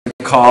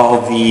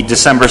call the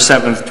December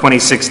 7th,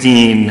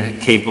 2016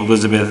 Cape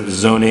Elizabeth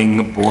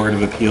Zoning Board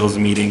of Appeals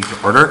meeting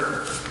to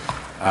order.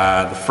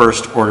 The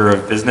first order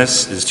of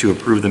business is to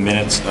approve the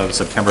minutes of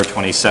September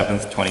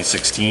 27th,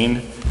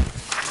 2016.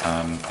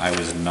 I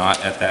was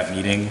not at that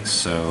meeting,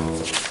 so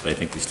I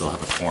think we still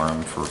have a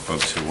quorum for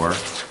folks who were.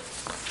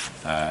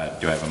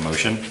 Do I have a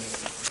motion?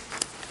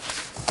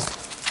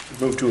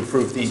 Move to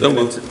approve the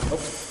minutes. Oh,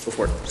 go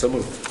for it. So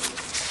moved.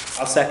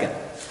 I'll second.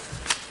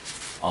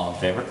 All in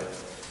favor?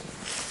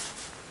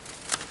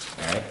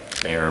 All right,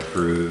 they are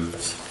approved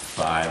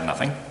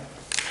 5-0.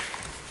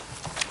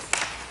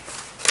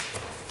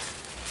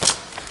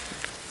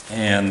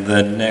 And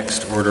the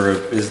next order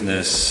of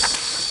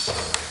business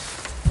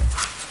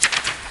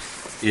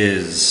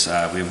is,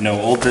 we have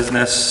no old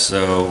business,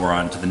 so we're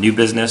on to the new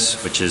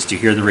business, which is to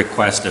hear the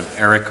request of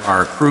Eric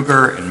R.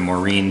 Kruger and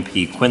Maureen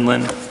P.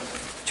 Quinlan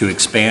to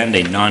expand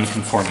a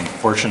non-conforming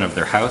portion of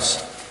their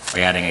house by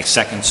adding a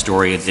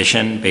second-story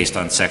addition based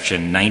on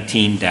section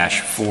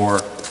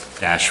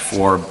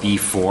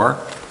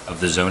 19-4-4B4 of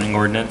the zoning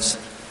ordinance.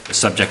 The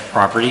subject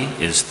property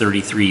is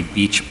 33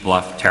 Beach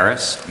Bluff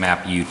Terrace,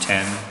 map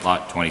U10,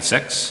 lot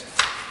 26.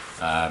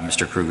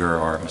 Mr. Kruger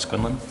or Ms.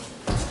 Quinlan?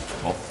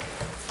 Cool.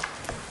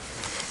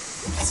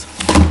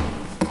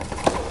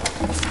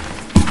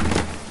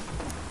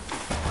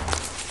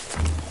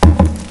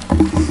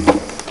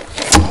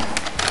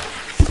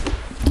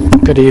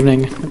 Good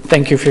evening.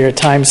 Thank you for your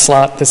time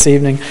slot this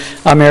evening.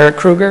 I'm Eric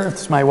Kruger.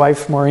 It's my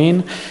wife,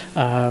 Maureen.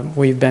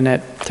 We've been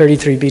at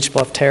 33 Beach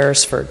Bluff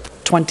Terrace for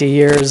 20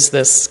 years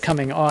this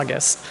coming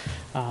August.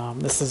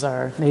 This is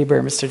our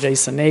neighbor, Mr.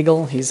 Jason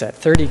Nagel. He's at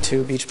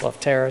 32 Beach Bluff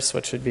Terrace,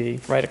 which would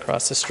be right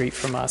across the street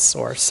from us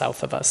or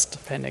south of us,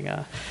 depending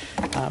on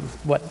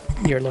what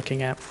you're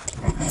looking at.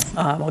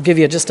 I'll give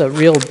you just a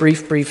real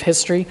brief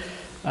history.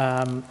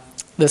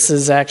 This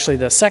is actually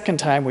the second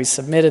time we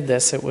submitted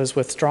this. It was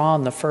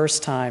withdrawn the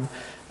first time.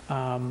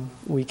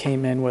 We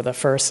came in with a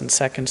first and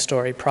second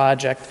story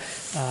project.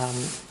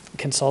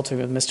 Consulting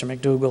with Mr.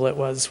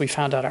 McDougall, we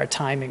found out our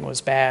timing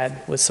was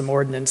bad with some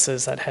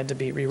ordinances that had to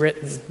be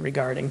rewritten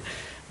regarding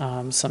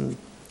some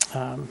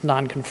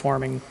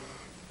non-conforming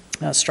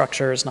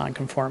structures,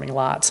 non-conforming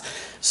lots.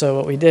 So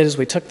what we did is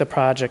we took the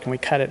project and we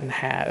cut it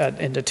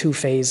into two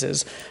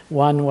phases.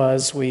 One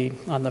was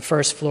on the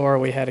first floor,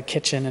 we had a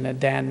kitchen and a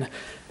den.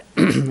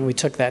 We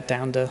took that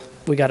down to,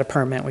 we got a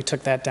permit, we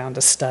took that down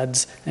to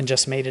studs and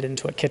just made it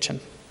into a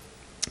kitchen.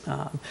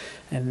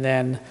 And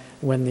then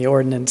when the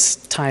ordinance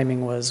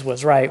timing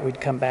was right, we'd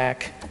come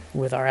back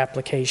with our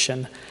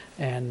application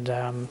and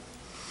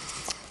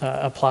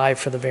apply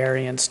for the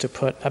variance to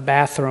put a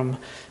bathroom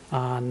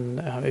on,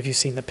 if you've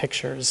seen the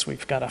pictures,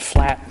 we've got a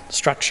flat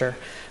structure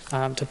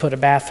to put a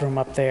bathroom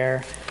up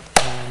there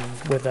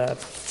with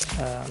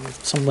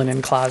some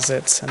linen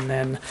closets, and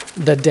then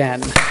the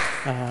den.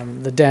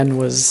 The den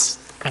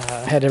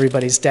had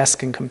everybody's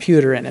desk and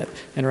computer in it,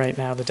 and right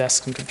now the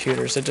desks and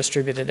computers are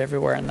distributed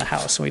everywhere in the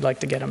house, and we'd like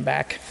to get them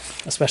back,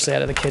 especially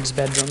out of the kids'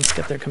 bedrooms,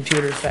 get their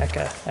computers back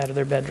out of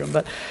their bedroom.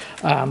 But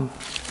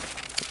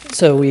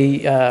so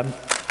we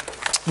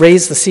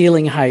raised the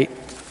ceiling height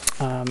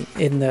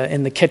in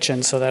the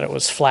kitchen so that it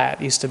was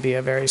flat. It used to be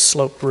a very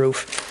sloped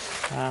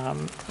roof.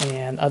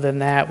 And other than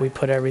that, we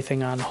put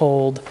everything on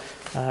hold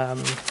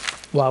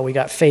while we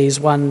got phase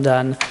one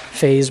done.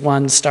 Phase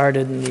one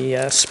started in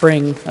the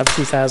spring of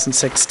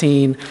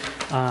 2016.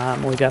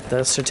 We got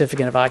the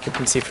certificate of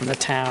occupancy from the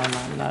town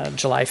on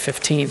July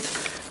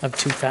 15th of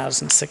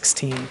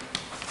 2016.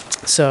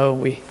 So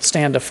we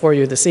stand before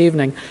you this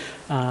evening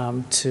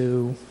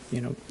to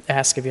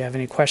ask if you have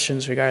any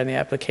questions regarding the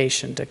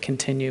application to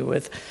continue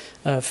with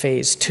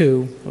phase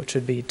two, which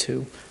would be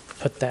to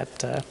put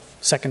that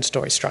second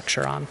story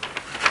structure on.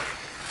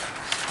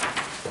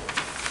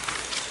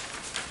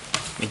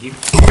 Thank you.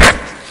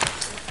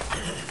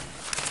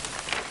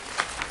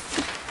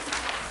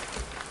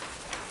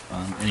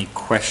 Any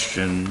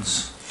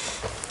questions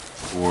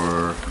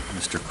for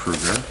Mr.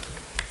 Kruger?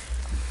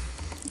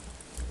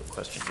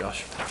 Question,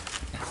 Josh.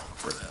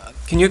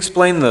 Can you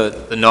explain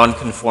the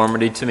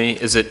nonconformity to me?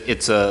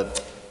 It's a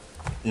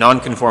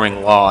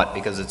nonconforming lot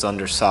because it's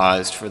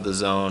undersized for the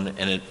zone,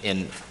 and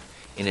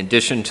in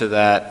addition to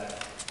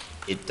that,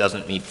 it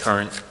doesn't meet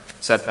current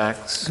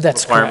setbacks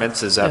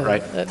requirements. Correct. Is that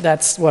right?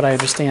 That's what I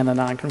understand the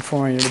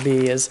nonconformity to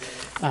be is,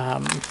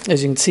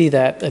 as you can see,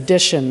 that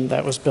addition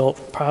that was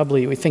built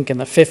probably, we think, in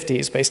the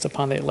 50s based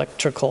upon the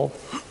electrical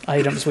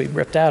items we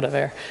ripped out of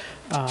there,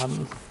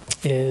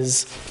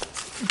 is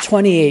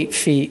 28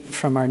 feet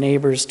from our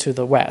neighbors to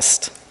the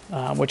west,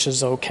 which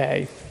is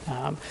okay.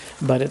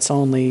 But it's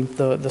only,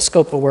 the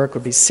scope of work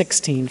would be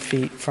 16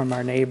 feet from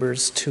our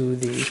neighbors to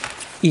the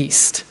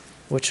east,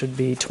 which would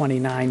be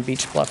 29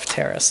 Beach Bluff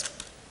Terrace.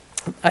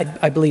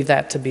 I believe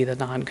that to be the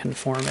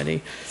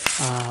nonconformity.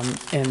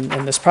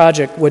 And this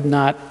project would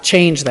not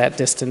change that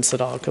distance at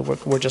all,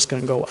 because we're just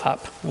going to go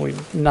up.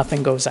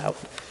 Nothing goes out.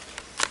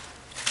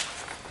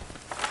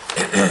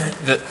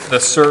 The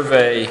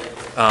survey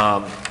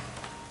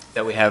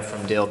that we have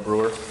from Dale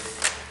Brewer,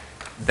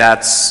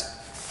 that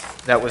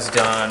was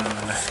done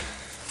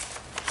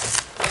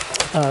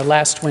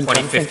last winter.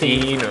 I'm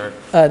thinking- 2015 or?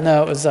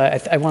 No, it was,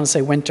 I want to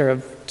say winter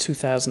of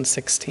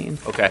 2016.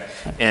 Okay,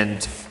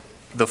 and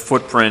the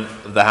footprint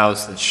of the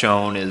house that's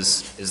shown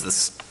is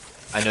this,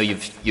 I know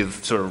you've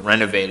sort of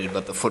renovated,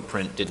 but the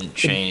footprint didn't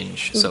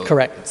change, so.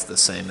 Correct. It's the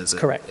same as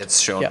Correct. it's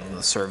shown Yep. in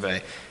the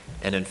survey.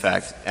 And in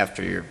fact,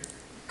 after you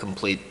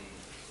complete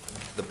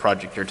the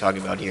project you're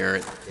talking about here,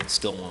 it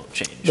still won't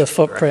change. The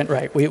footprint,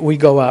 right, we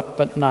go up,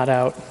 but not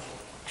out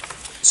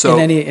So.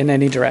 in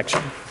any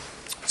direction.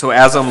 So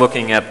as I'm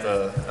looking at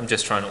I'm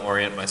just trying to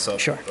orient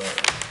myself. Sure.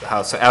 with the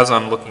house. So as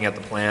I'm looking at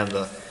the plan,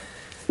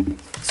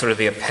 sort of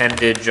the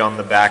appendage on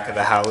the back of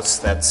the house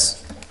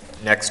that's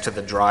next to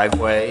the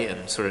driveway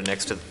and sort of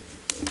next to,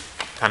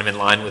 kind of in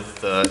line with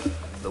the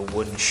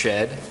wooden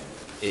shed,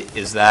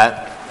 is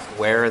that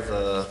where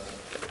the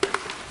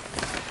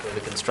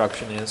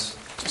construction is?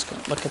 Just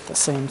going to look at the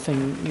same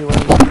thing you were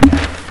looking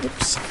at.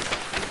 Oops.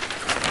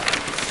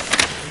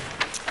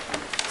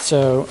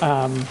 So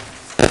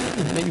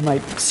you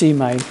might see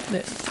my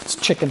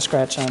chicken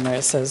scratch on there.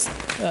 It says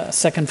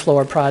second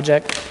floor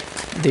project,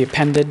 the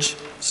appendage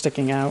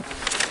sticking out.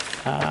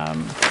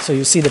 So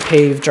you see the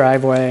paved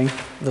driveway,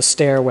 the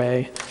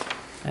stairway,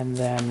 and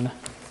then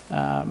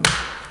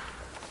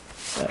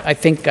I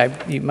think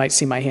you might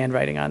see my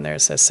handwriting on there. It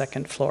says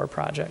second floor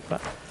project,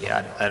 but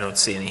Yeah, I don't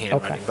see any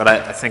handwriting, Okay. but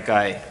I think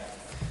I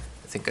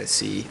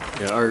see.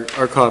 Yeah,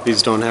 our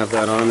copies don't have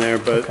that on there,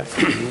 but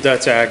Okay.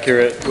 that's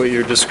accurate, what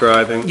you're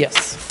describing.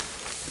 yes.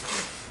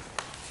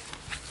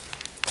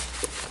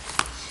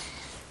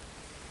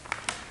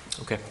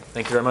 Okay,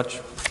 thank you very much.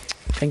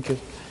 Thank you.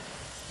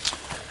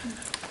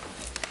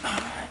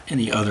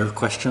 Any other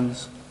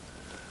questions?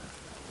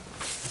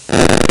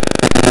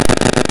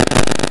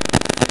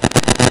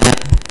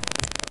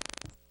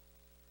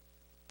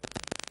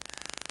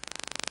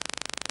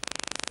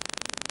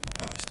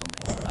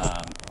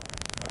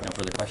 No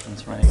further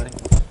questions from anybody?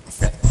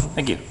 Okay,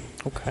 thank you.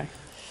 Okay.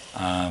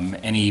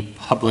 Any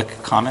public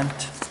comment?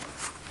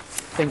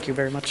 Thank you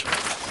very much.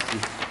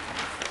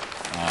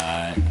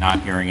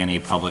 Not hearing any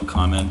public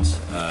comment.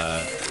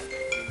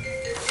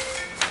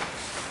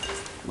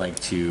 Like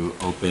to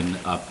open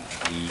up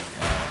the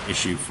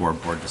issue for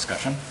board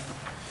discussion.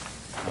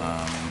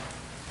 I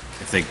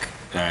think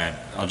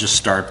I'll just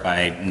start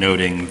by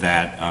noting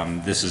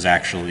that this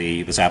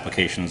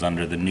application is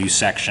under the new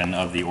section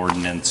of the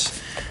ordinance,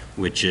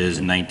 which is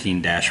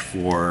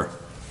 19-4-3.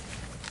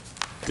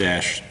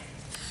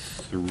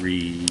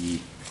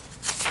 Wait,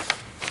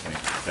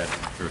 is that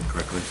heard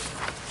correctly?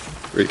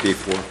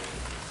 3B4.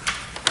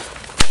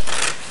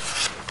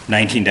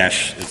 19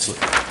 dash,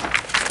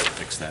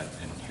 fix that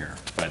in here,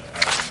 but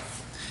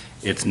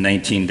it's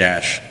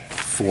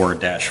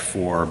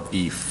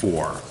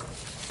 19-4-4B4.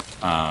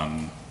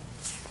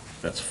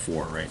 That's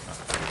 4, right? Not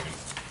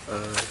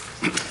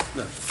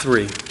 3.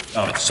 3.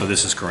 Oh, so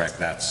this is correct,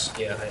 that's,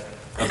 Yeah.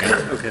 Okay.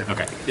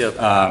 okay. Yep.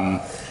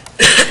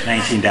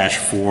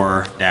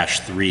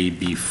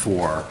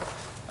 19-4-3B4,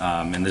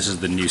 and this is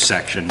the new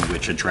section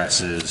which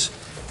addresses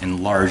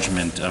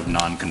enlargement of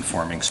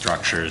non-conforming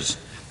structures.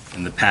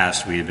 In the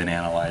past, we have been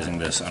analyzing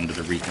this under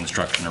the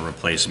reconstruction or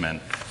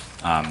replacement,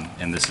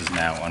 and this is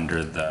now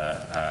under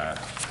the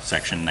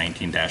section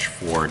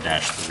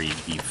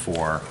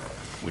 19-4-3B4,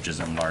 which is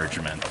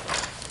enlargement.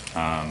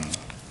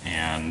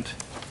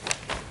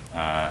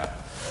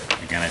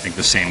 Again, I think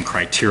the same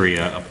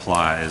criteria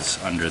applies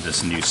under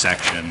this new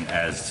section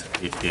as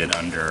it did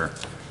under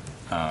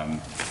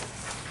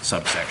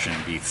subsection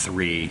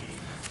B3.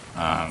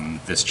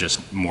 This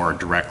just more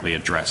directly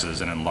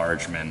addresses an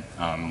enlargement,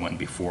 when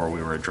before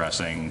we were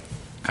addressing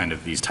kind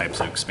of these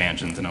types of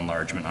expansions and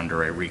enlargement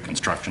under a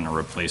reconstruction or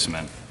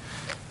replacement.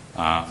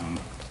 I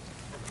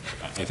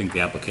think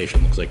the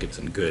application looks like it's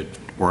in good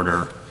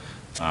order.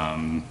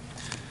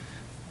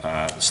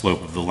 The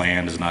slope of the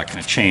land is not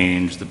going to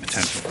change. The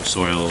potential for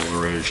soil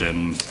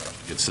erosion,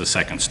 it's the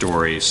second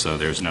story, so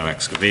there's no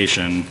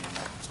excavation.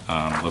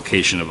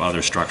 Location of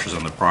other structures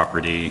on the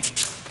property.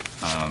 It's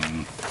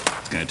going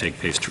to take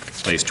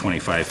place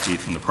 25 feet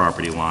from the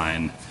property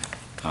line,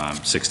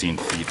 16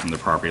 feet from the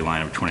property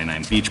line of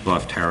 29 Beach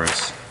Bluff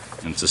Terrace,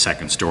 and it's a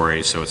second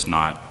story, so it's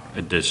not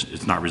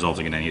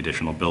resulting in any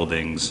additional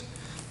buildings.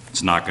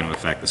 It's not going to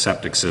affect the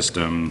septic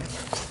system.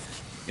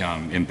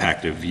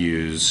 Impact of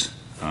views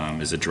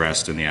is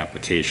addressed in the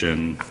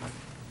application,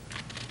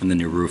 and the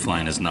new roof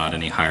line is not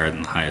any higher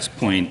than the highest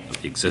point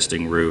of the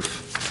existing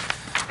roof.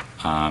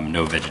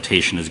 No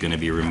vegetation is going to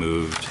be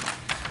removed.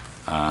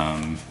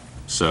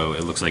 So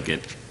it looks like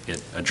it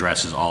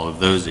addresses all of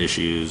those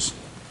issues.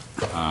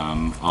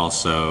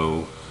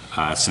 Also,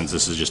 since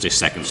this is just a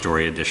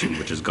second-story addition,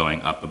 which is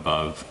going up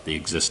above the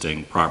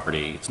existing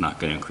property, it's not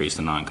going to increase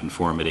the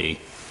nonconformity.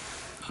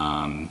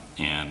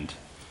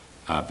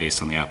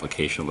 Based on the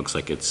application, it looks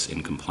like it's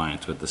in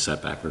compliance with the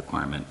setback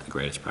requirement to the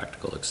greatest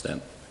practical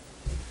extent.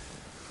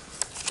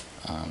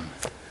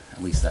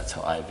 At least that's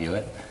how I view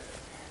it.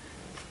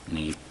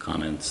 Any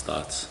comments,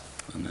 thoughts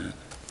on that?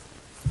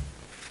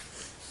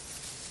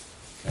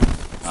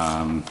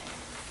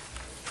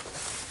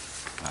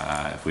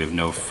 If we have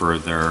no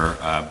further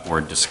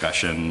board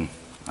discussion,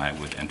 I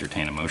would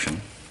entertain a motion.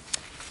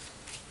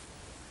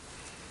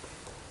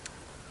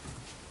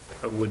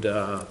 I would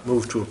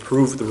move to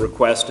approve the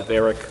request of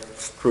Eric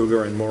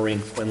Kruger and Maureen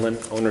Quinlan,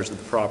 owners of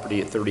the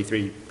property at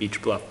 33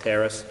 Beach Bluff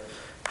Terrace,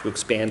 to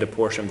expand a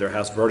portion of their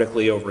house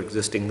vertically over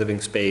existing living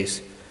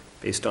space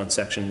based on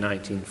section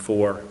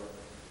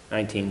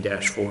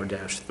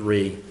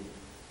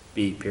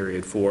 19-4-3B,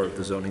 period 4 of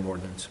the zoning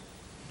ordinance.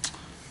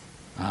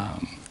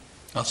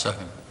 I'll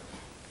second.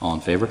 All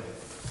in favor?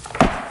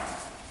 All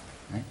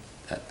right,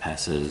 that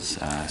passes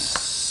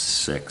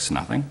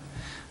 6-0.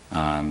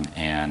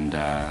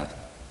 And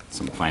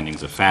some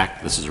findings of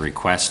fact. This is a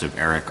request of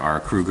Eric R.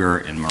 Kruger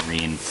and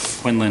Maureen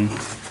Quinlan,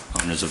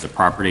 owners of the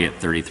property at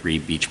 33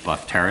 Beach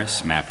Bluff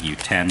Terrace, map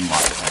U10,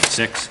 lot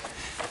 26,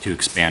 to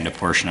expand a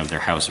portion of their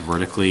house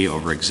vertically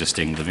over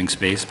existing living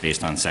space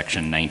based on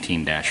section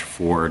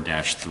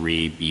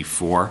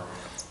 19-4-3B4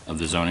 of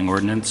the zoning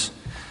ordinance.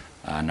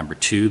 Number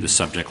 2, the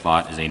subject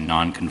lot is a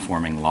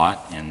non-conforming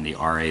lot in the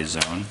RA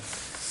zone.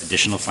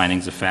 Additional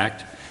findings of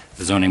fact.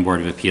 The Zoning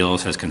Board of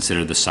Appeals has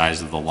considered the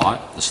size of the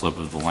lot, the slope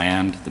of the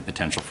land, the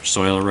potential for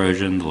soil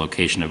erosion, the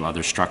location of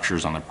other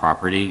structures on the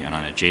property and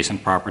on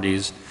adjacent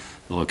properties,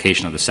 the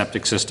location of the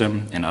septic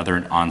system and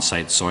other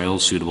on-site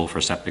soils suitable for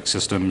septic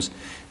systems,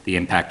 the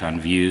impact on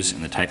views,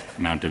 and the type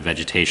amount of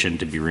vegetation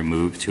to be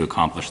removed to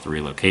accomplish the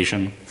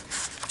relocation.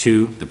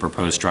 2, the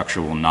proposed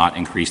structure will not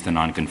increase the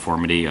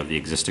nonconformity of the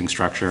existing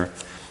structure.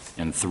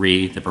 And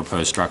 3, the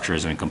proposed structure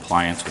is in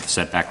compliance with the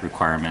setback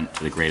requirement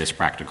to the greatest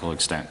practical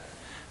extent.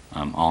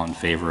 All in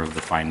favor of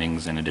the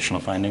findings and additional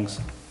findings?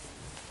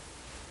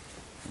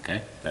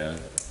 Okay, the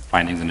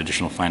findings and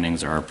additional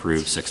findings are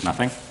approved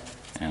 6-0,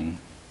 and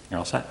you're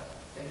all set.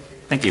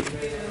 Thank you.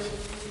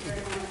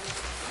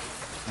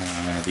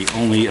 The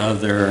only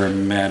other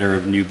matter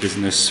of new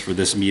business for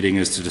this meeting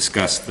is to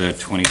discuss the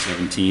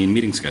 2017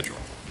 meeting schedule.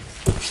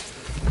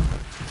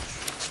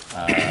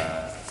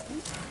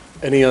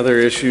 Any other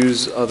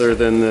issues other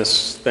than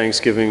this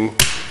Thanksgiving,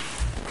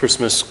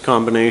 Christmas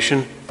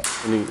combination?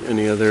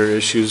 Any other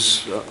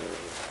issues,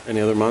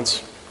 any other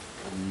months?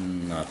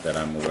 Not that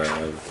I'm aware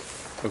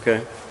of.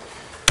 Okay.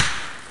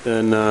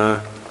 Then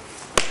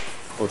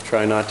we'll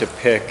try not to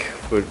pick,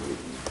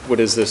 what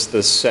is this,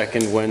 the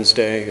second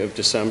Wednesday of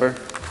December?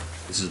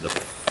 This is the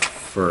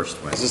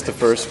first Wednesday. Is this the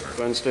first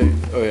Wednesday?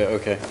 Oh, yeah,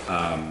 okay.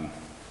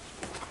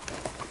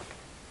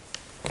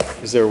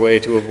 Is there a way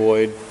to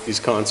avoid these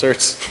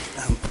concerts?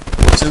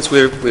 Since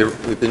we've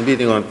been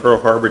meeting on Pearl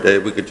Harbor Day,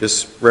 we could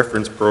just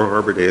reference Pearl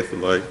Harbor Day if you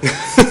like.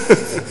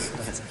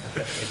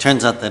 It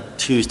turns out that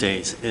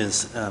Tuesdays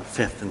is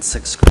 5th and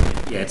 6th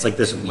grade. Yeah, it's like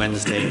this week.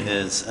 Wednesday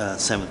is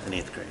 7th and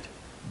 8th grade.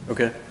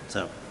 Okay.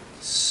 So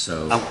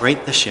So, I'm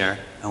great this year.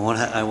 I will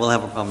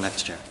have a problem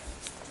next year.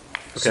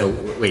 so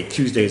wait,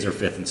 Tuesdays are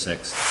 5th and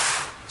 6th.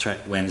 That's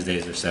right.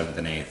 Wednesdays are 7th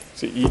and 8th.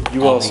 So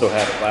you also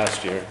had it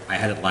last year. I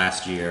had it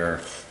last year.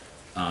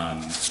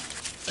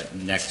 But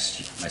my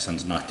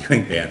son's not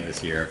doing band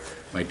this year.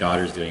 My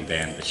daughter's doing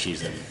band, but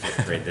she's in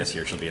 5th grade this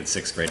year. She'll be in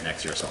 6th grade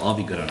next year, so I'll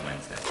be good on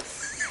Wednesday.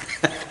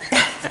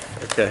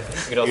 Okay.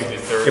 We could also do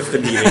Thursday. If the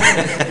meeting,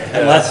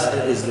 unless,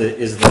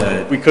 is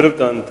the, We could have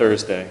done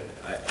Thursday.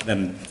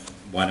 then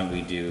why don't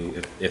we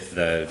do, if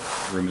the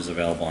room is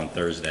available on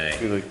Thursday?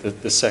 Do like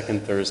the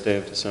second Thursday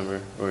of December,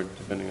 or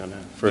depending on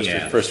that,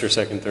 Yeah. first or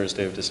second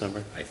Thursday of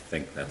December? I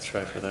think Let's that's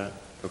try for that.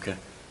 Okay.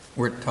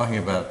 We're talking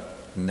about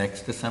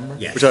next December?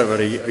 Yes. We're talking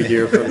about a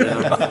year from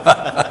now.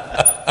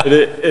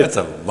 That's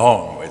a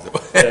long ways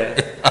away.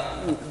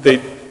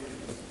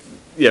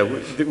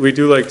 We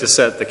do like to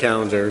set the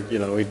calendar, you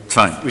know, we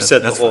Fine.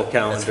 set the That's whole fine.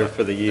 calendar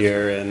for the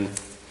year, and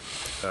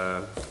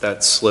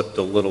that slipped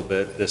a little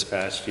bit this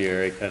past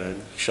year. I kind of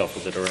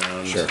shuffled it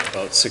around Sure.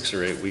 about 6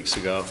 or 8 weeks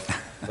ago.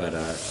 But,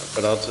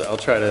 But I'll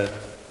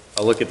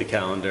look at the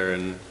calendar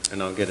and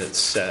I'll get it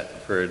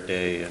set for a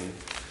day and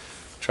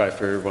try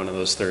for one of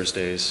those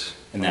Thursdays,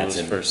 And one of that's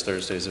those in- first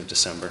Thursdays of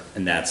December.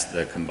 and that's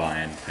the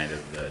combined kind of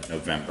the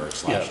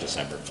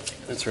November/December meeting.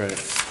 That's right.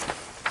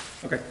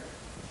 Okay.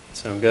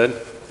 Sound good?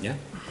 Yeah.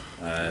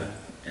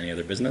 Any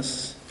other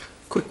business?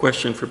 Quick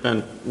question for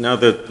Ben. Now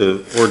that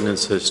the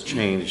ordinance has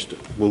changed,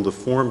 will the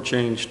form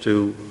change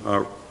to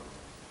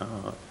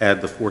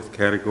add the fourth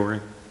category?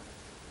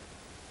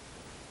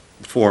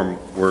 Form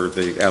where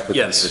the applicant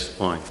Yes. is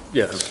applying?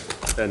 Yes.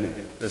 Then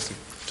that's,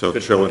 So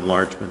Good show point.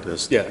 enlargement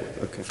as... yeah,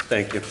 Okay.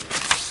 thank you.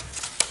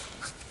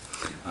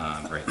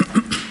 Great.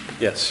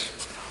 Yes.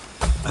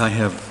 I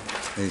have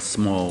a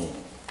small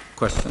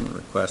question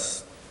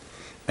request.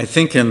 I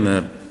think in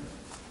the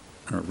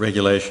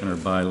regulation or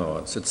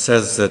bylaws, it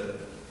says that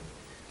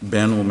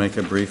Ben will make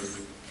a brief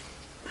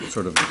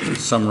sort of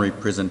summary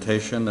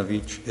presentation of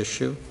each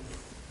issue.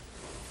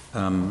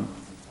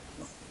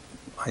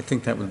 I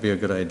think that would be a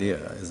good idea.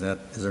 Is there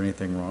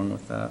anything wrong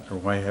with that? Or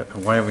why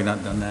have we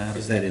not done that?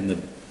 Is that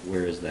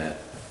where is that?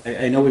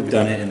 I know we've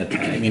done it in the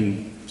past, I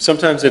mean,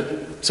 Sometimes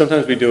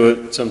we do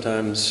it,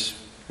 sometimes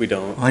we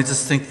don't. Well, I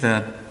just think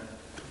that,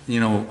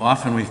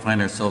 often we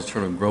find ourselves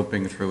sort of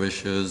groping through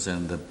issues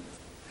and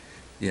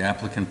the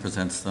applicant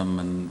presents them,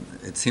 and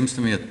it seems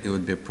to me it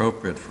would be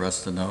appropriate for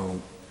us to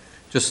know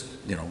just,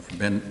 for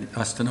Ben,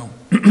 us to know.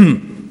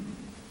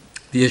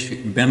 The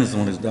issue, Ben is the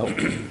one who's dealt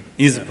with it.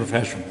 He's a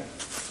professional.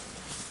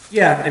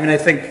 Yeah, I mean, I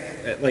think,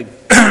 like,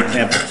 for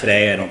example,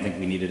 today, I don't think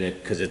we needed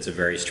it because it's a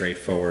very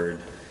straightforward,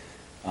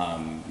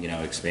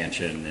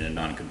 expansion in a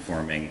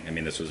non-conforming. I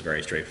mean, this was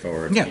very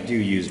straightforward. Yeah. If you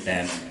do use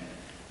Ben,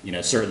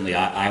 certainly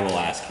I will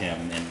ask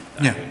him, and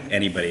Yeah.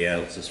 anybody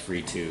else is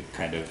free to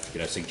kind of,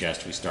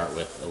 suggest we start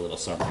with a little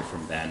summary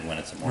from Ben when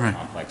it's a more Right.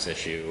 complex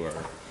issue, or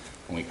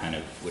when we kind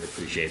of would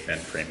appreciate Ben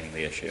framing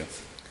the issue.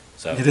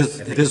 So It I is,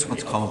 think it is it's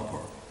what's pretty called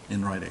for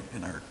in writing,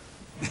 in our,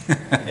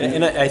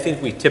 And I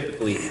think we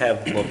typically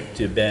have looked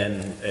to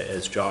Ben,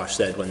 as Josh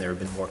said, when there have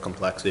been more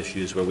complex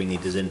issues where we need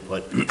his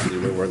input, particularly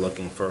where we're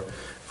looking for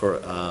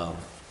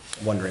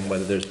wondering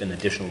whether there's been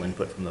additional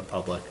input from the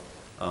public.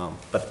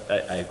 But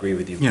I agree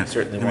with you. We yeah.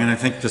 certainly I mean, I want,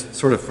 think just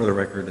sort of for the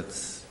record,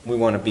 it's, we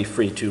want to be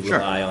free to Sure.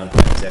 rely on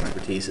Ben's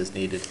expertise as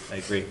needed. I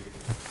agree.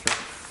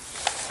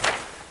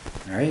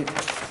 All right,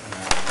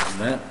 with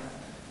that,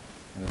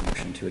 I have a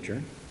motion to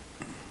adjourn.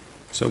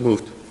 So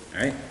moved.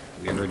 All right,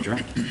 we are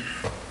adjourned.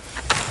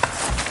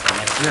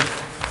 Next year.